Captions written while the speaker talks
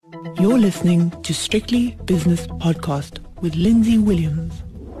You're listening to Strictly Business Podcast with Lindsay Williams.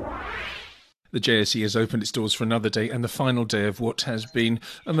 The JSE has opened its doors for another day and the final day of what has been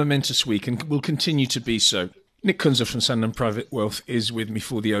a momentous week and will continue to be so. Nick Kunze from Sanlam Private Wealth is with me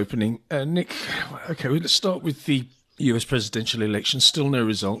for the opening. Nick, okay, well, let's start with the US presidential election. Still no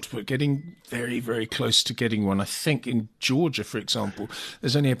result, but getting very, very close to getting one. I think in Georgia, for example,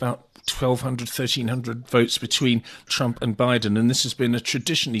 there's only about 1,200, 1,300 votes between Trump and Biden, and this has been a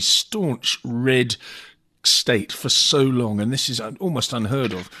traditionally staunch red state for so long, and this is almost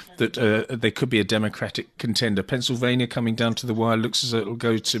unheard of, that there could be a Democratic contender. Pennsylvania coming down to the wire, looks as though it'll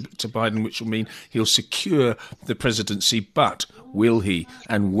go to Biden, which will mean he'll secure the presidency, but will he,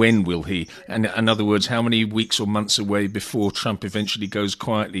 and when will he? And in other words, how many weeks or months away before Trump eventually goes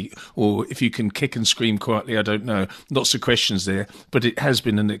quietly, or if you can kick and scream quietly, I don't know. Lots of questions there, but it has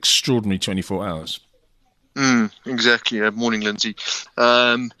been an extraordinary 24 hours. Exactly. Morning, Lindsay.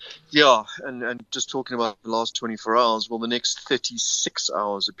 And just talking about the last 24 hours, well, the next 36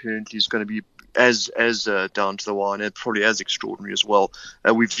 hours apparently is going to be as down to the wire and probably as extraordinary as well.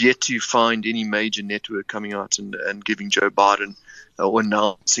 We've yet to find any major network coming out and giving Joe Biden or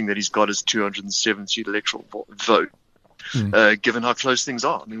announcing that he's got his 270th electoral vote. Given how close things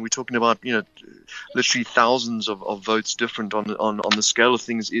are. I mean, we're talking about, literally thousands of votes different on the scale of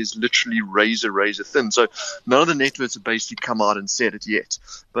things is literally razor thin. So none of the networks have basically come out and said it yet.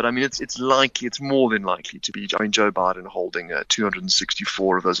 But I mean, it's more than likely to be. I mean, Joe Biden holding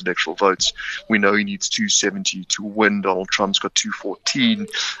 264 of those electoral votes. We know he needs 270 to win. Donald Trump's got 214.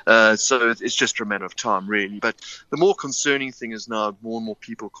 So it's just a matter of time, really. But the more concerning thing is now more and more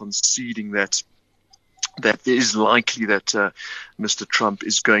people conceding that it is likely that Mr. Trump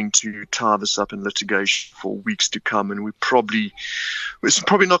is going to tie this up in litigation for weeks to come, and it's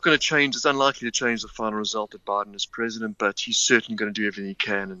probably not going to change. It's unlikely to change the final result of Biden as president, but he's certainly going to do everything he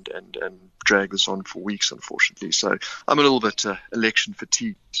can and drag this on for weeks, unfortunately. So I'm a little bit election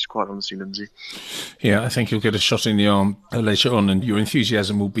fatigued, quite honestly, Lindsay. Yeah, I think you'll get a shot in the arm later on, and your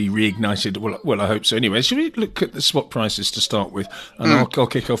enthusiasm will be reignited. Well, I hope so. Anyway, should we look at the swap prices to start with? And I'll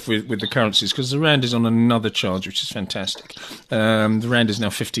kick off with the currencies, because the rand is on another charge, which is fantastic. The rand is now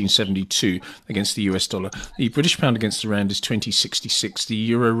 15.72 against the US dollar. The British pound against the rand is 20.66. The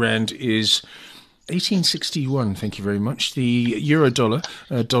euro rand is 18.61, thank you very much. The euro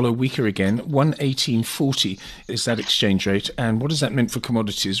dollar weaker again, 118.40 is that exchange rate. And what has that meant for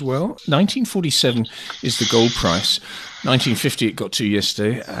commodities? Well, 1947 is the gold price. 1950 it got to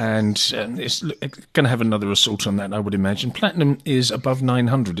yesterday, and it's going to have another assault on that, I would imagine. Platinum is above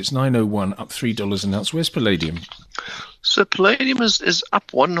 900. It's 901, up $3 an ounce. Where's palladium? So palladium is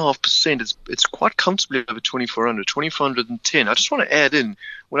up 1.5%. It's quite comfortably over 2,400, 2,410. I just want to add in,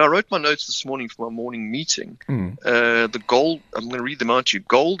 when I wrote my notes this morning for my morning meeting, the gold, I'm going to read them out to you.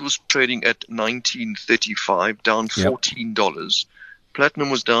 Gold was trading at 19.35, down $14. Platinum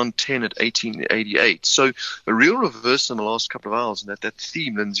was down 10 at 18.88. So a real reverse in the last couple of hours, and that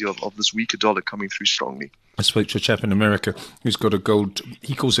theme, Lindsay, of this weaker dollar coming through strongly. I spoke to a chap in America who's got a gold,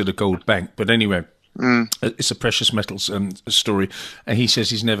 he calls it a gold bank, but anyway, it's a precious metals story, and he says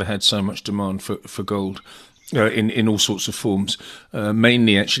he's never had so much demand for gold. In all sorts of forms,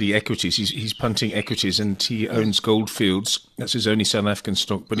 mainly actually equities. He's punting equities, and he owns Goldfields. That's his only South African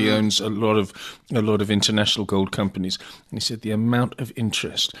stock, but he owns a lot of international gold companies. And he said the amount of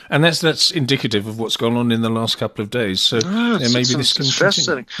interest, and that's indicative of what's gone on in the last couple of days. So maybe this can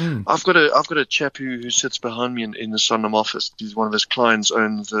fascinating. Continue. I've got a chap who sits behind me in the Sanlam office. He's one of his clients,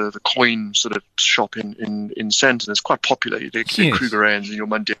 owns the coin sort of shop in Sandton. It's quite popular. They're Krugerrands and your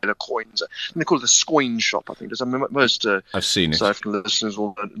Mandela coins, and they call it the Scoin shop, I think. Most I've seen it. South African listeners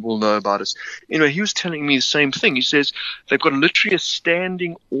will know about it. Anyway, he was telling me the same thing. He says they've got literally a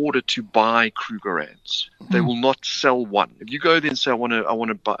standing order to buy Krugerrands. They will not sell one. If you go there and say I want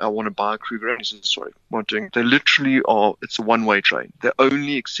to buy a Krugerrand, he says sorry, I'm not doing it. They literally are. It's a one-way train. They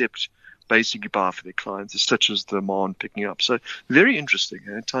only accept basically buy for their clients, such as the demand picking up. So very interesting,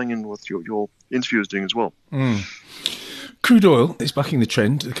 tying in with your interview is doing as well. Crude oil is bucking the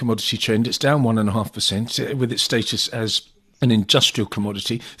trend, the commodity trend. It's down 1.5% with its status as an industrial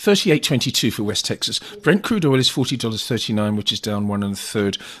commodity. 38.22 for West Texas. Brent crude oil is $40.39, which is down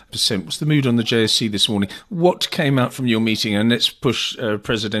 1.33%. What's the mood on the JSE this morning? What came out from your meeting? And let's push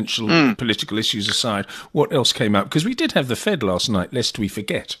presidential political issues aside. What else came out? Because we did have the Fed last night, lest we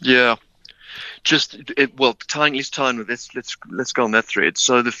forget. Yeah. Tying with let's go on that thread.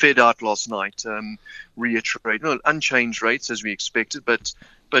 So the Fed out last night reiterated unchanged rates as we expected, but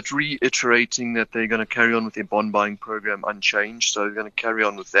but reiterating that they're going to carry on with their bond buying program unchanged. So they're going to carry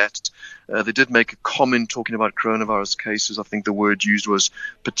on with that. They did make a comment talking about coronavirus cases. I think the word used was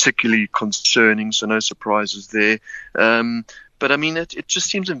particularly concerning, so no surprises there. But I mean, it just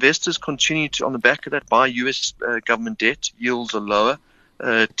seems investors continue to, on the back of that, buy US government debt. Yields are lower.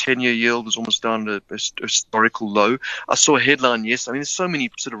 10-year yield was almost down to a historical low. I saw a headline yesterday. I mean, there's so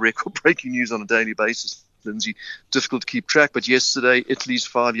many sort of record-breaking news on a daily basis, Lindsay, difficult to keep track. But yesterday, Italy's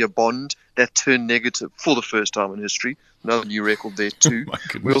 5-year bond, that turned negative for the first time in history. Another new record there too.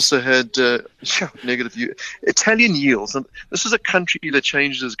 We also had negative Italian yields. And this is a country that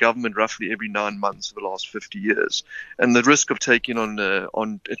changes its government roughly every 9 months for the last 50 years. And the risk of taking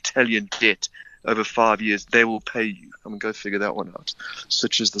on Italian debt over 5 years, they will pay you. I mean, go figure that one out.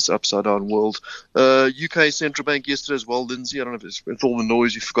 Such is this upside-down world. UK Central Bank yesterday as well, Lindsay. I don't know if it's with all the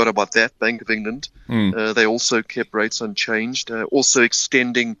noise you forgot about that. Bank of England. They also kept rates unchanged. Also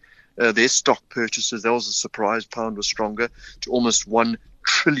extending their stock purchases. That was a surprise. Pound was stronger to almost £1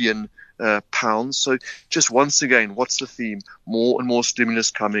 trillion. Pounds. So just once again, what's the theme? More and more stimulus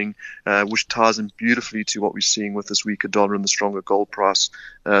coming, which ties in beautifully to what we're seeing with this weaker dollar and the stronger gold price.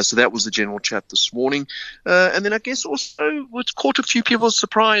 So that was the general chat this morning. And then I guess also what caught a few people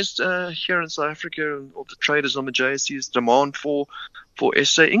surprised here in South Africa and all the traders on the JSE is demand for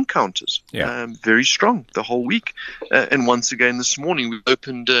SA encounters. Very strong the whole week. And once again this morning we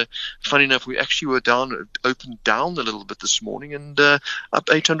opened, funny enough, we actually were opened down a little bit this morning and up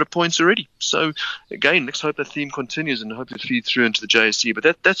 800 points already. So again, let's hope that theme continues and hope it feeds through into the JSE.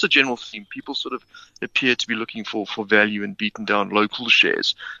 But that's a general theme. People sort of appear to be looking for value and beaten down local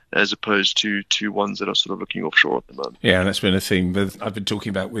shares as opposed to ones that are sort of looking offshore at the moment. Yeah, and that's been a theme that I've been talking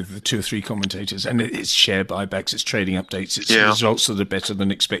about with the 2 or 3 commentators, and it's share buybacks, it's trading updates, it's results that are better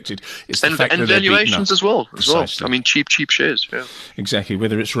than expected. It's the fact that valuations as well. Precisely. I mean, cheap shares. Yeah. Exactly.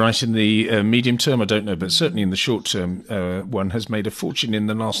 Whether it's right in the medium term, I don't know, but certainly in the short term, one has made a fortune in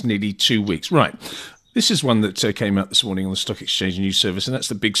the last nearly 2 weeks. Right. This is one that came out this morning on the Stock Exchange News Service, and that's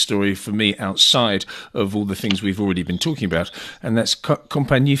the big story for me outside of all the things we've already been talking about, and that's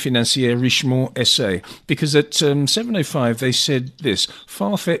Compagnie Financière Richemont SA. Because at 7:05 they said this: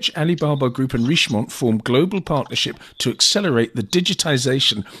 Farfetch, Alibaba Group and Richemont form global partnership to accelerate the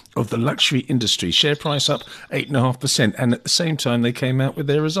digitization of the luxury industry. Share price up 8.5%, and at the same time they came out with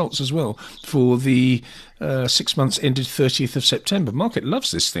their results as well for the 6 months ended 30th of September. Market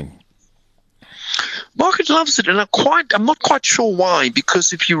loves this thing. Market loves it, and I'm not quite sure why.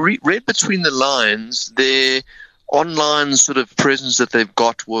 Because if you read between the lines, their online sort of presence that they've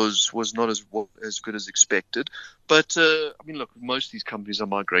got was not as good as expected. But I mean, look, most of these companies are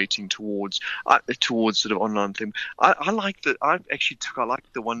migrating towards sort of online thing. I like the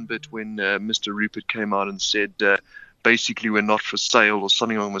one bit when Mr. Rupert came out and said, basically, we're not for sale or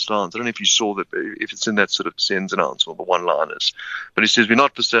something along those lines. I don't know if you saw that, if it's in that sort of SENS announcement, the one-liners. But he says, we're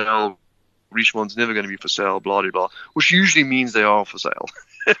not for sale. Richemont's never going to be for sale, blah, blah, blah, which usually means they are for sale.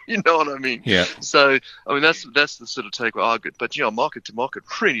 You know what I mean? Yeah. So, I mean, that's the sort of take we argued. But, market to market,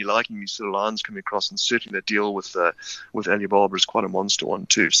 really liking these sort of lines coming across, and certainly that deal with Alibaba is quite a monster one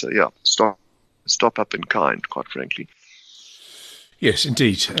too. So, yeah, stop up in kind, quite frankly. Yes,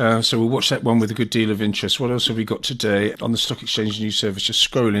 indeed. So we'll watch that one with a good deal of interest. What else have we got today on the Stock Exchange News Service? Just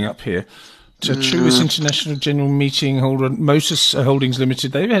scrolling up here. Truist International General Meeting holder, Motus Holdings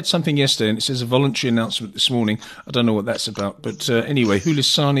Limited. They had something yesterday, and it says a voluntary announcement this morning. I don't know what that's about, but anyway,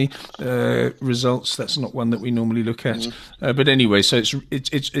 Hulisani results. That's not one that we normally look at, but anyway, so it's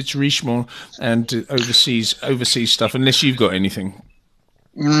Richemont and overseas stuff. Unless you've got anything.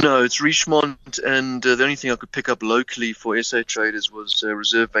 No, it's Richemont, and the only thing I could pick up locally for SA traders was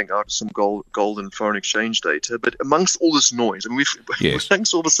Reserve Bank out some gold and foreign exchange data. But amongst all this noise, I mean,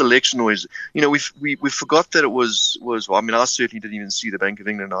 amongst all this election noise, we forgot that it was. Well, I mean, I certainly didn't even see the Bank of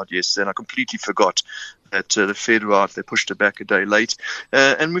England out yesterday, and I completely forgot that the Fed were out. They pushed it back a day late,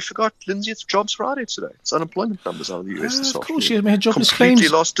 and we forgot, Lindsay, it's Jobs Friday today. It's unemployment numbers out of the US this afternoon. Of course, we had jobless completely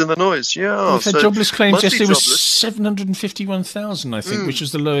claims. Lost in the noise. Yeah, we've had jobless claims yesterday. Was 751,000, I think, which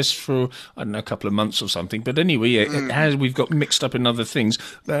was the lowest for, I don't know, a couple of months or something. But anyway, we've got mixed up in other things,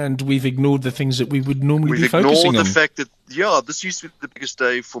 and we've ignored the things that we would normally be focusing on. We've ignored the fact that, this used to be the biggest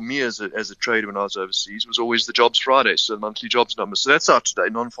day for me as a trader when I was overseas, was always the Jobs Friday, so the monthly jobs numbers. So that's out today,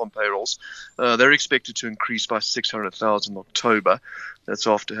 non-farm payrolls. They're expected to increase by 600,000 in October. That's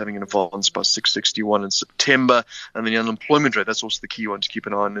after having an advance by 661 in September. And then the unemployment rate, that's also the key one to keep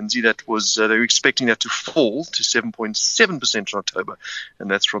an eye on, Lindsay. That was, they were expecting that to fall to 7.7% in October, and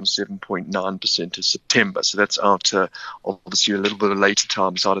that's from 7.9% to September. So that's out, obviously, a little bit of later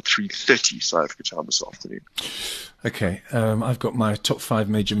time. It's out at 3:30 South Africa time this afternoon. Okay, I've got my top 5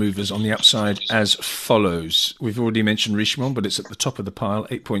 major movers on the upside as follows. We've already mentioned Richemont, but it's at the top of the pile,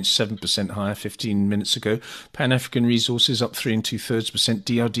 8.7% higher 15 minutes ago. Pan-African Resources up 3 2/3%,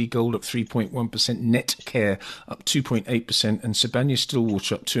 DRD Gold up 3.1%, Netcare up 2.8%, and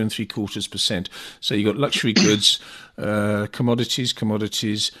Sibanye-Stillwater up 2 3/4%. So you've got luxury goods,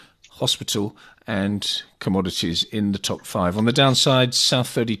 commodities, hospital and commodities in the top 5. On the downside, South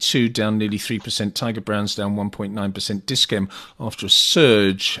 32 down nearly 3%, Tiger Brands down 1.9%, Dischem after a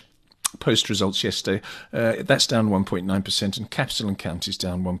surge post-results yesterday, that's down 1.9%, and Capital and Counties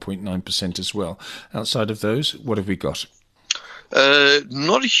down 1.9% as well. Outside of those, what have we got?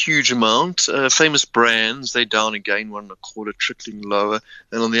 Not a huge amount. Famous brands, they down again, 1 1/4, trickling lower.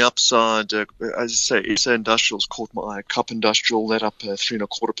 And on the upside, as I say, SA Industrials caught my eye. Cup Industrial, that up 3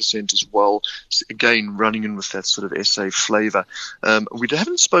 1/4% as well. So again, running in with that sort of SA flavour. We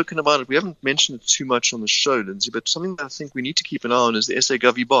haven't spoken about it. We haven't mentioned it too much on the show, Lindsay, but something that I think we need to keep an eye on is the SA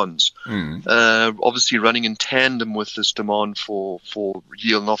Govy bonds. Obviously running in tandem with this demand for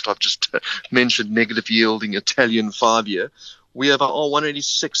yield. And after I've just mentioned negative yielding Italian 5-year, we have our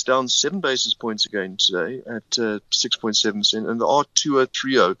R186 down 7 basis points again today at 6.7%, and the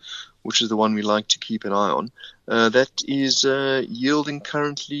R2030, which is the one we like to keep an eye on, that is yielding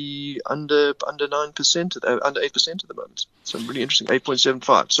currently under 9%, under 8% at the moment. So really interesting.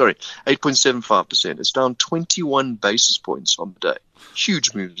 8.75%. It's down 21 basis points on the day.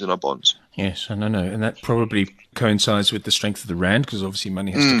 Huge moves in our bonds. Yes, I know, and that probably coincides with the strength of the rand, because obviously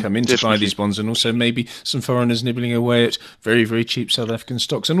money has to come in to buy these bonds, and also maybe some foreigners nibbling away at very, very cheap South African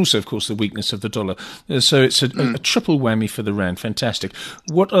stocks, and also, of course, the weakness of the dollar. So it's a triple whammy for the rand. Fantastic.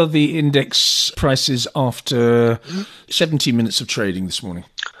 What are the index prices after 70 minutes of trading this morning?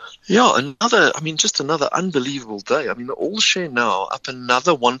 Yeah, just another unbelievable day. I mean, the all share now up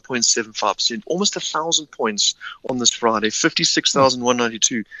another 1.75%, almost 1,000 points on this Friday,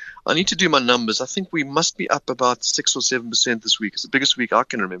 56,192. I need to do my numbers. I think we must be up about 6 or 7% this week. It's the biggest week I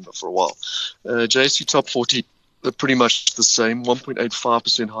can remember for a while. JSE Top 40, pretty much the same,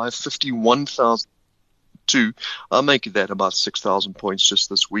 1.85% higher, 51,002. I'll make that about 6,000 points just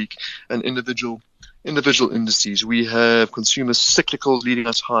this week. And individual indices, we have consumer cyclicals leading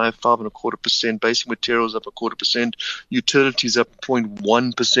us higher, 5 1/4%, basic materials up 1/4%, utilities up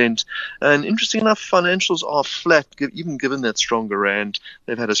 0.1%, and interesting enough, financials are flat, even given that stronger rand.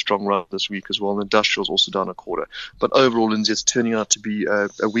 They've had a strong run this week as well, and industrials also down 1/4. But overall, Lindsay, it's turning out to be a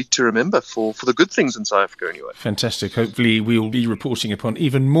week to remember for the good things in South Africa anyway. Fantastic. Hopefully we'll be reporting upon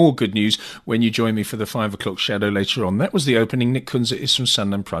even more good news when you join me for the 5 o'clock shadow later on. That was the opening. Nick Kunze is from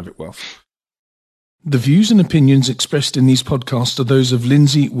Sanlam Private Wealth. The views and opinions expressed in these podcasts are those of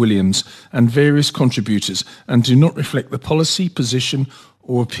Lindsay Williams and various contributors and do not reflect the policy, position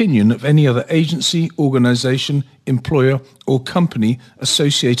or opinion of any other agency, organisation, employer or company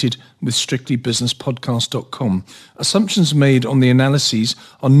associated with strictlybusinesspodcast.com. Assumptions made on the analyses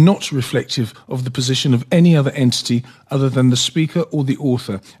are not reflective of the position of any other entity other than the speaker or the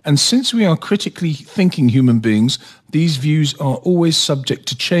author. And since we are critically thinking human beings, these views are always subject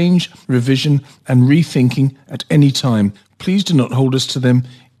to change, revision and rethinking at any time. Please do not hold us to them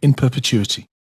in perpetuity.